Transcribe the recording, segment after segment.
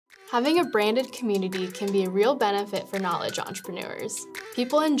Having a branded community can be a real benefit for knowledge entrepreneurs.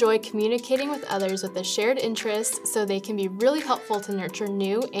 People enjoy communicating with others with a shared interest, so they can be really helpful to nurture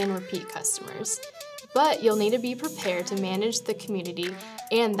new and repeat customers. But you'll need to be prepared to manage the community,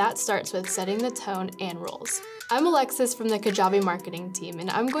 and that starts with setting the tone and rules. I'm Alexis from the Kajabi marketing team, and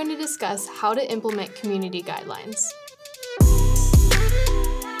I'm going to discuss how to implement community guidelines.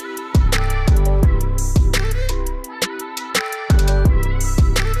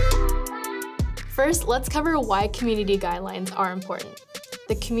 First, let's cover why community guidelines are important.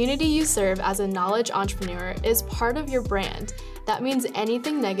 The community you serve as a knowledge entrepreneur is part of your brand. That means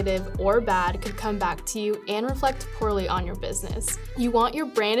anything negative or bad could come back to you and reflect poorly on your business. You want your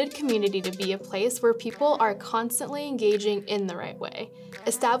branded community to be a place where people are constantly engaging in the right way.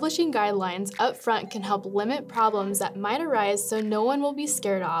 Establishing guidelines up front can help limit problems that might arise, so no one will be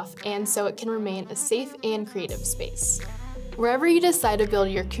scared off, and so it can remain a safe and creative space. Wherever you decide to build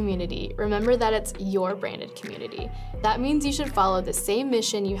your community, remember that it's your branded community. That means you should follow the same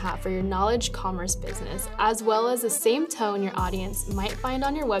mission you have for your knowledge commerce business, as well as the same tone your audience might find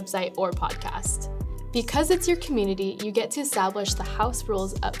on your website or podcast. Because it's your community, you get to establish the house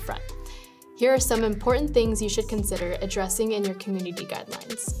rules up front. Here are some important things you should consider addressing in your community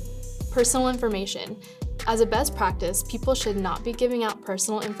guidelines. Personal information. As a best practice, people should not be giving out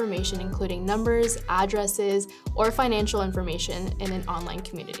personal information, including numbers, addresses, or financial information in an online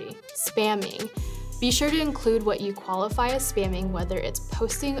community. Spamming. Be sure to include what you qualify as spamming, whether it's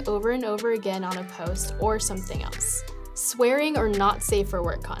posting over and over again on a post or something else. Swearing or not safe for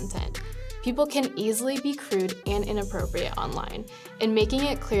work content. People can easily be crude and inappropriate online, and making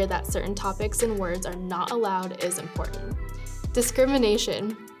it clear that certain topics and words are not allowed is important.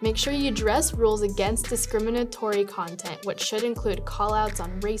 Discrimination. Make sure you address rules against discriminatory content, which should include callouts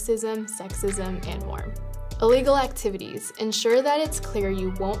on racism, sexism, and more. Illegal activities. Ensure that it's clear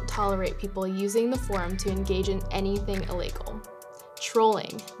you won't tolerate people using the forum to engage in anything illegal.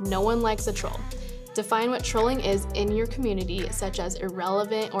 Trolling. No one likes a troll. Define what trolling is in your community, such as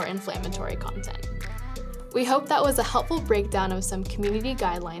irrelevant or inflammatory content. We hope that was a helpful breakdown of some community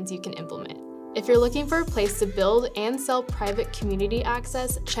guidelines you can implement. If you're looking for a place to build and sell private community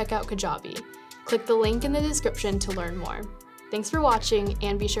access, check out Kajabi. Click the link in the description to learn more. Thanks for watching,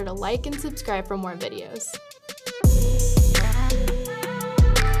 and be sure to like and subscribe for more videos.